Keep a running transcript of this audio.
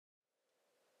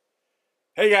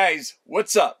Hey guys,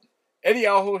 what's up? Eddie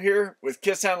Alho here with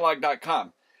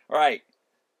KissAnalog.com. Alright,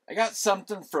 I got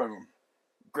something from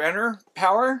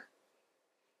Grenerpower.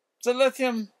 It's a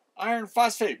lithium iron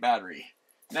phosphate battery.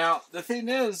 Now, the thing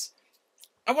is,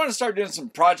 I want to start doing some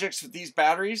projects with these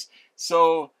batteries.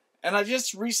 And I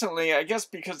just recently, I guess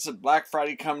because of Black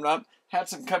Friday coming up, had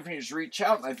some companies reach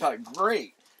out and I thought,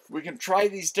 great, we can try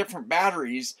these different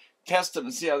batteries, test them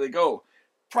and see how they go.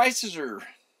 Prices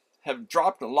have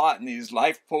dropped a lot in these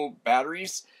LiFePO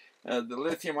batteries, the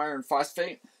lithium iron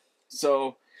phosphate. So,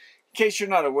 in case you're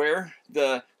not aware,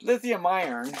 the lithium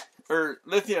ion,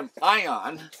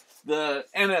 the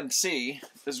NMC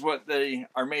is what they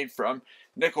are made from.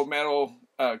 Nickel, metal,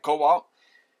 cobalt.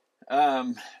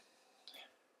 Did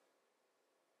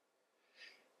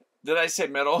I say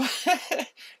metal?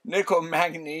 Nickel,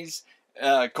 manganese,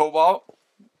 cobalt.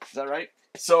 Is that right?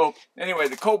 So, anyway,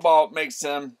 the cobalt makes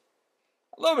them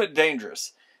a little bit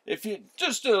dangerous. If you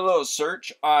just do a little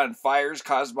search on fires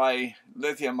caused by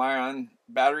lithium ion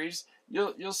batteries,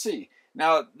 you'll see.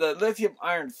 Now, the lithium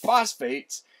iron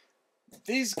phosphates,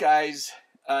 these guys,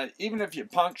 even if you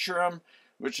puncture them,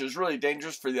 which is really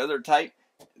dangerous for the other type,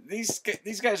 these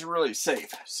guys are really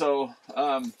safe. So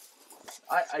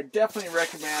I definitely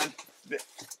recommend that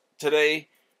today.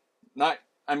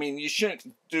 You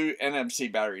shouldn't do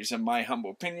NMC batteries, in my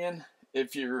humble opinion.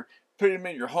 If you're putting them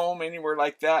in your home, anywhere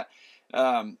like that.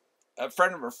 A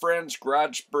friend of a friend's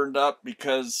garage burned up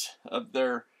because of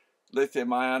their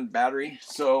lithium ion battery.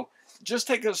 So just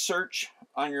take a search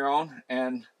on your own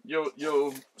and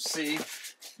you'll see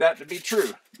that to be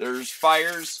true. There's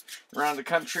fires around the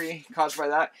country caused by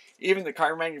that. Even the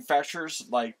car manufacturers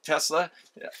like Tesla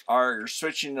are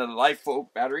switching to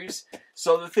LiFePO batteries.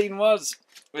 So the thing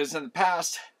is in the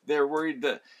past, they're worried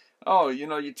that, oh,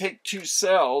 you take two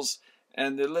cells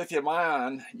and the lithium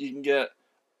ion, you can get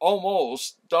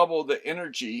almost double the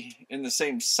energy in the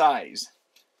same size.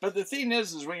 But the thing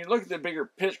is when you look at the bigger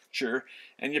picture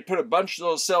and you put a bunch of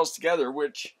those cells together,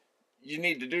 which you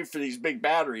need to do for these big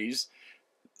batteries,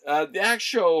 the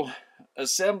actual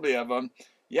assembly of them,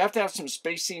 you have to have some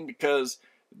spacing because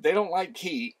they don't like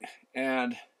heat.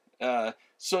 And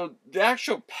so the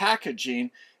actual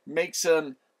packaging makes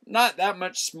them not that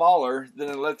much smaller than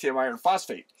a lithium iron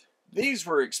phosphate. These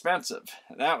were expensive,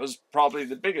 and that was probably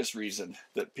the biggest reason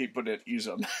that people didn't use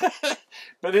them.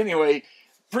 But anyway,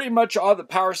 pretty much all the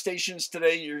power stations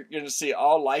today, you're going to see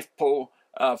all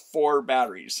LiFePO4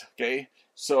 batteries, okay?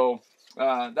 So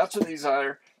that's what these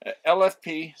are.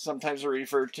 LFP, sometimes they're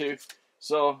referred to.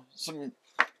 So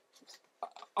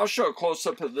I'll show a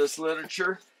close-up of this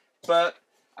literature, but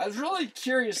I was really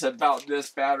curious about this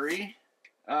battery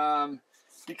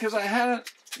because I hadn't,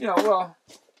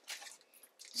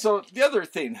 So the other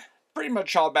thing, pretty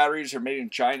much all batteries are made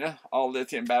in China, all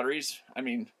lithium batteries. I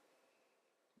mean,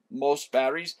 most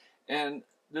batteries. And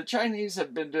the Chinese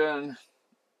have been doing a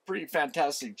pretty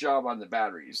fantastic job on the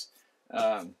batteries.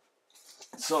 Here,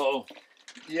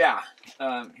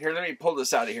 let me pull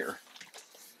this out of here.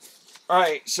 All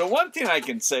right, so one thing I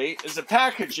can say is the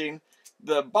packaging.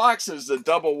 The box is a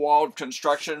double-walled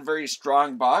construction, very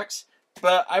strong box.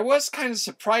 But I was kind of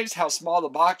surprised how small the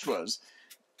box was.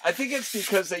 I think it's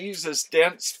because they use this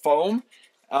dense foam,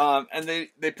 and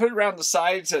they put it around the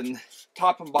sides and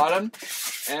top and bottom,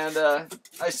 and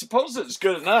I suppose it's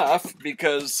good enough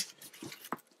because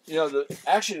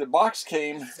actually the box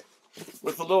came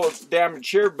with a little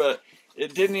damage here, but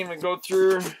it didn't even go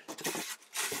through.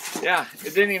 Yeah,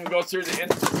 it didn't even go through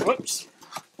whoops!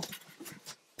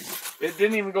 It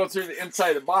didn't even go through the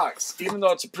inside of the box, even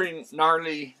though it's a pretty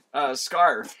gnarly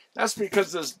scar. That's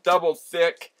because this double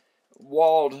thick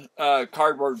walled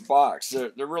cardboard box.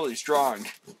 They're really strong.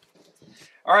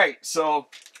 All right, so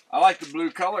I like the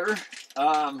blue color,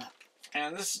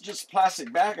 and this is just a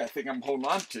plastic bag I think I'm holding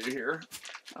on to here.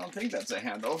 I don't think that's a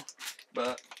handle,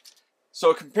 but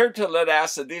so compared to lead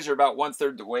acid, these are about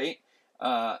 1/3 the weight.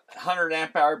 100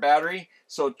 amp hour battery,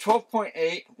 so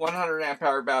 12.8 100 amp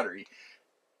hour battery.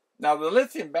 Now the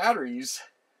lithium batteries,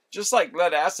 just like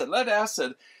lead acid,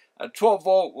 a 12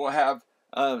 volt will have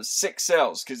 6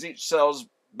 cells, because each cell's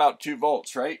about 2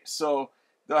 volts, right? So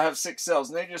they'll have 6 cells,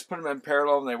 and they just put them in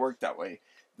parallel, and they work that way.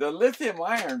 The lithium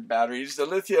ion batteries, the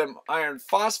lithium iron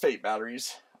phosphate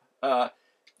batteries,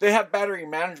 they have battery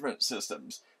management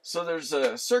systems. So there's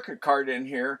a circuit card in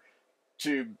here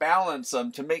to balance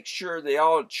them, to make sure they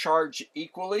all charge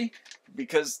equally,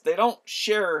 because they don't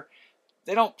share,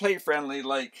 they don't play friendly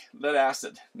like lead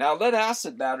acid. Now lead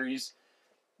acid batteries,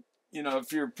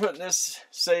 if you're putting this,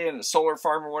 say, in a solar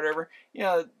farm or whatever,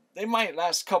 they might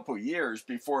last a couple years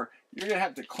before you're going to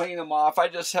have to clean them off. I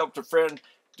just helped a friend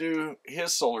do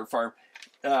his solar farm.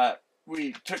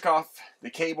 we took off the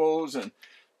cables and,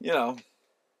 you know,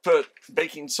 put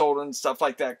baking soda and stuff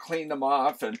like that, cleaned them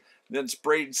off, and then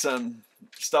sprayed some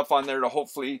stuff on there to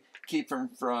hopefully keep them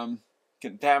from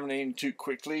contaminating too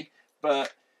quickly.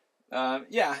 But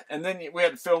yeah, and then we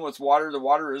had to fill them with water. The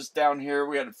water is down here.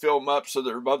 We had to fill them up so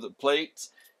they're above the plates.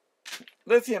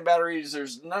 Lithium batteries,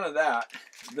 there's none of that.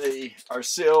 They are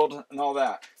sealed and all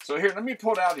that. So here, let me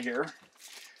pull it out of here.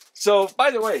 So,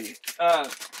 by the way,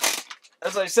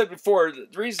 as I said before, the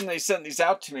reason they sent these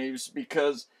out to me was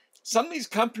because some of these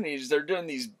companies, they're doing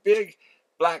these big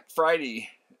Black Friday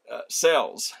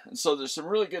sales. And so there's some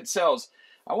really good sales.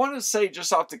 I want to say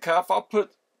just off the cuff, I'll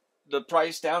put the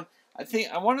price down.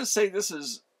 I want to say this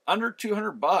is under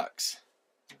 200 bucks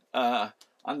on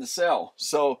the sale.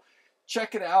 So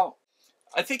check it out.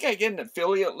 I think I get an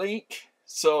affiliate link.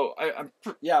 So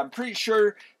I'm pretty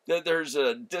sure that there's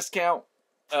a discount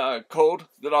code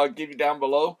that I'll give you down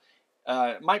below.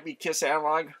 It might be Kiss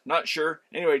Analog, not sure.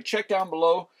 Anyway, check down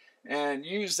below and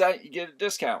use that, you get a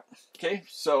discount. Okay,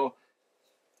 so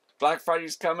Black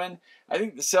Friday's coming. I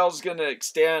think the sale's going to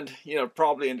extend, you know,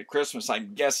 probably into Christmas,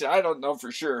 I'm guessing. I don't know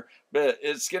for sure, but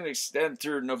it's going to extend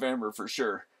through November for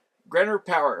sure.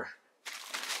 Grenerpower.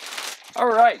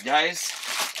 All right, guys.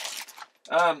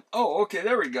 Oh, okay,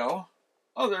 there we go.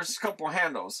 Oh, there's a couple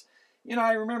handles. You know,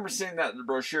 I remember seeing that in the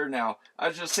brochure now. I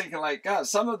was just thinking, like, God,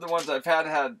 some of the ones I've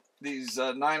had these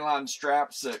nylon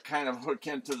straps that kind of hook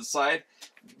into the side.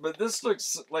 But this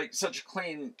looks like such a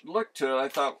clean look to it. I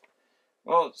thought,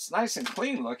 well, it's nice and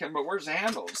clean looking, but where's the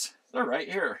handles? They're right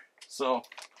here. So,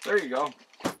 there you go.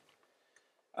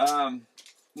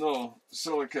 Little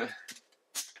silica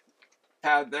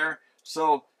pad there.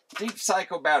 So, deep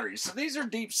cycle batteries. So, these are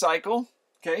deep cycle.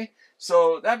 Okay.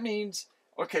 So, that means,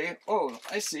 okay, oh,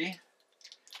 I see.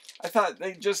 I thought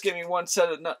they just gave me one set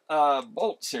of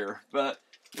bolts here, but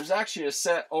there's actually a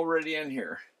set already in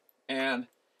here. And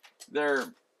they're,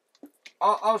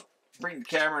 I'll bring the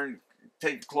camera and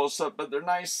take a close up, but they're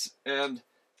nice and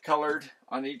colored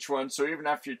on each one. So even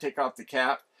after you take off the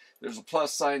cap, there's a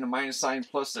plus sign, a minus sign,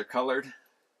 plus they're colored.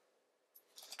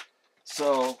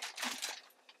 So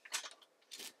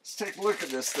let's take a look at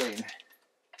this thing.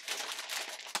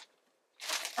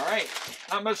 All right,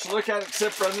 not much to look at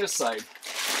except for on this side.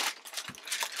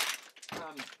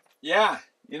 Yeah,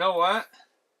 you know what?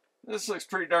 This looks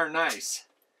pretty darn nice.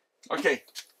 Okay.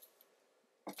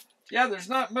 Yeah, there's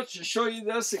not much to show you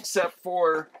this except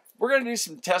for we're going to do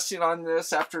some testing on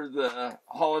this after the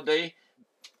holiday.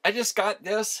 I just got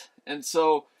this, and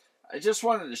so I just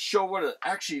wanted to show what it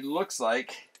actually looks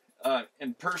like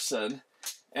in person.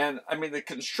 And I mean, the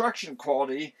construction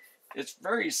quality, it's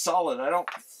very solid. I don't,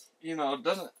 you know, it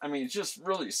doesn't, I mean, it's just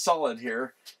really solid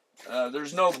here.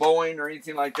 There's no bowing or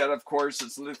anything like that, of course.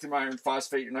 It's lithium iron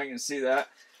phosphate. You're not going to see that.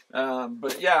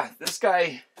 But yeah, this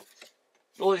guy,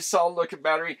 really solid looking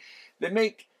battery. They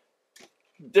make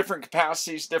different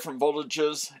capacities, different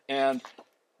voltages. And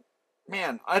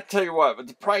man, I tell you what, with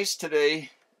the price today,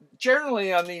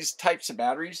 generally on these types of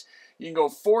batteries, you can go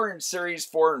 4 in series,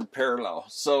 4 in parallel.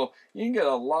 So you can get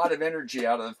a lot of energy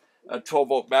out of a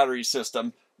 12-volt battery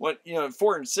system. When, you know,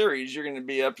 4 in series, you're going to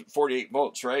be up at 48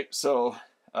 volts, right? So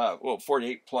well,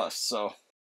 48 plus. So,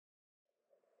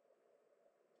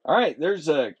 all right, there's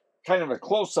a kind of a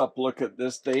close-up look at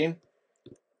this thing.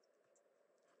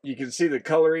 You can see the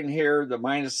coloring here, the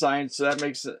minus sign, so that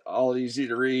makes it all easy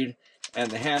to read.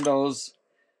 And the handles,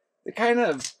 they kind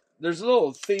of, there's a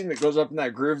little thing that goes up in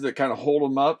that groove that kind of hold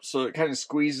them up, so it kind of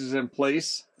squeezes in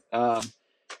place. And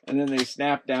then they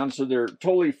snap down, so they're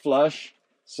totally flush.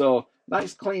 So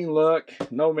nice clean look,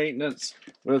 no maintenance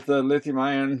with the lithium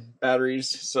ion batteries.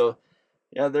 So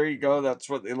yeah, there you go. That's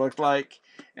what they look like.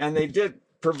 And they did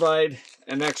provide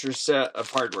an extra set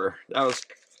of hardware. That was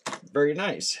very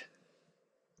nice.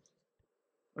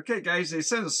 Okay guys, they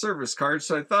sent a service card,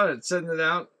 so I thought I'd send it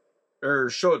out or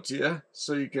show it to you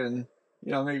so you can,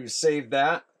 you know, maybe save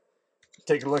that,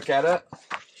 take a look at it,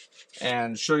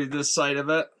 and show you this side of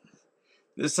it.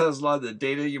 This has a lot of the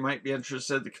data you might be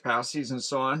interested in, the capacities and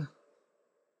so on.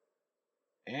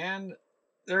 And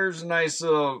there's a nice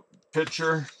little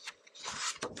picture.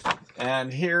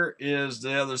 And here is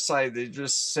the other side. They're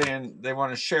just saying they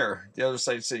want to share. The other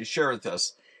side says share with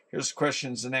us. Here's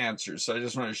questions and answers. So I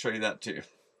just want to show you that too.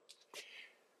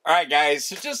 All right, guys.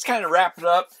 So just kind of wrap it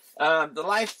up. The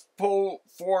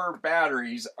LiFePO4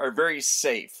 batteries are very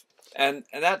safe. And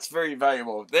that's very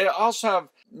valuable. They also have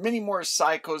many more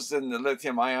cycles than the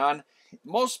lithium ion.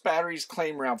 Most batteries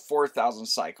claim around 4,000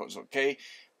 cycles, okay?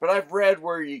 But I've read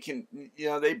where you can, you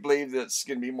know, they believe that it's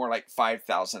going to be more like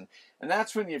 5,000. And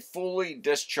that's when you fully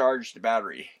discharge the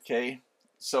battery, okay?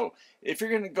 So if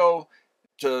you're going to go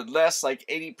to less, like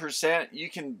 80%, you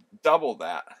can double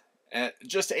that at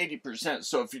just 80%.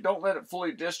 So if you don't let it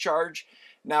fully discharge,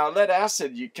 now lead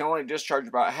acid you can only discharge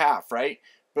about half, right?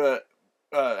 But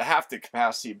half the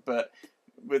capacity. But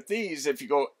with these, if you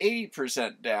go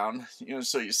 80% down, you know,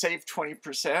 so you save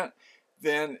 20%,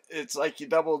 then it's like you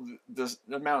double the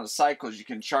amount of cycles you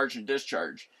can charge and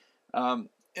discharge.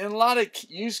 In a lot of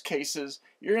use cases,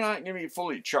 you're not going to be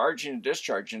fully charging and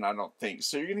discharging, I don't think.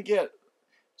 So you're going to get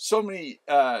so many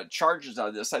charges out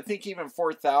of this. I think even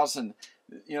 4,000,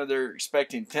 you know, they're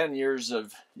expecting 10 years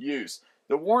of use.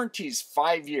 The warranty's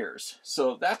 5 years,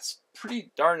 so that's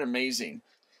pretty darn amazing.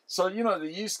 So, you know, the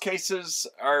use cases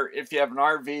are if you have an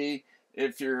RV,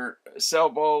 if you're a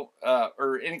sailboat,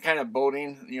 or any kind of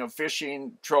boating, you know,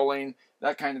 fishing, trolling,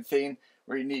 that kind of thing,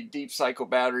 where you need deep cycle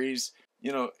batteries,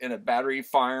 you know, in a battery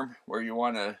farm where you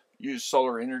want to use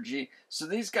solar energy. So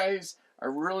these guys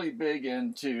are really big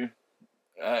into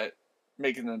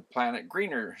making the planet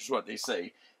greener, is what they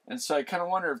say. And so I kind of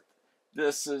wonder if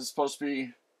this is supposed to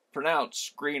be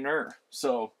pronounced greener.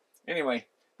 So anyway,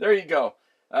 there you go.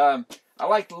 I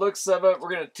like the looks of it.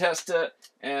 We're going to test it.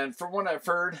 And from what I've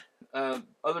heard,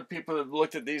 other people that have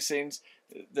looked at these things,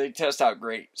 they test out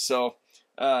great. So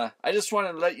I just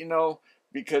wanted to let you know,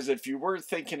 because if you were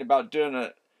thinking about doing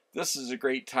it, this is a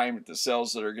great time at the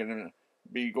sales that are going to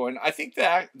be going. I think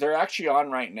that they're actually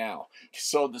on right now.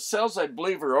 So the sales, I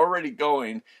believe, are already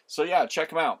going. So yeah, check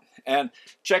them out. And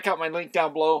check out my link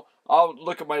down below. I'll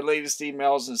look at my latest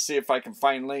emails and see if I can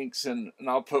find links, and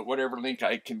I'll put whatever link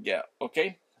I can get.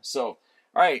 Okay? So,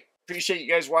 all right. Appreciate you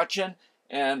guys watching.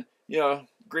 And, you know,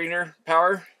 Grener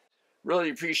Power, really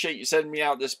appreciate you sending me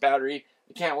out this battery.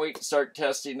 I can't wait to start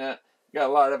testing it. Got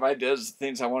a lot of ideas,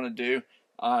 things I want to do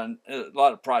on a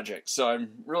lot of projects. So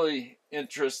I'm really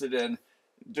interested in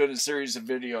doing a series of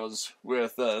videos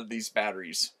with these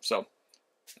batteries. So,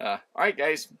 all right,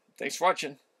 guys. Thanks for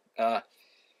watching.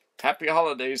 Happy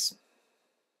holidays.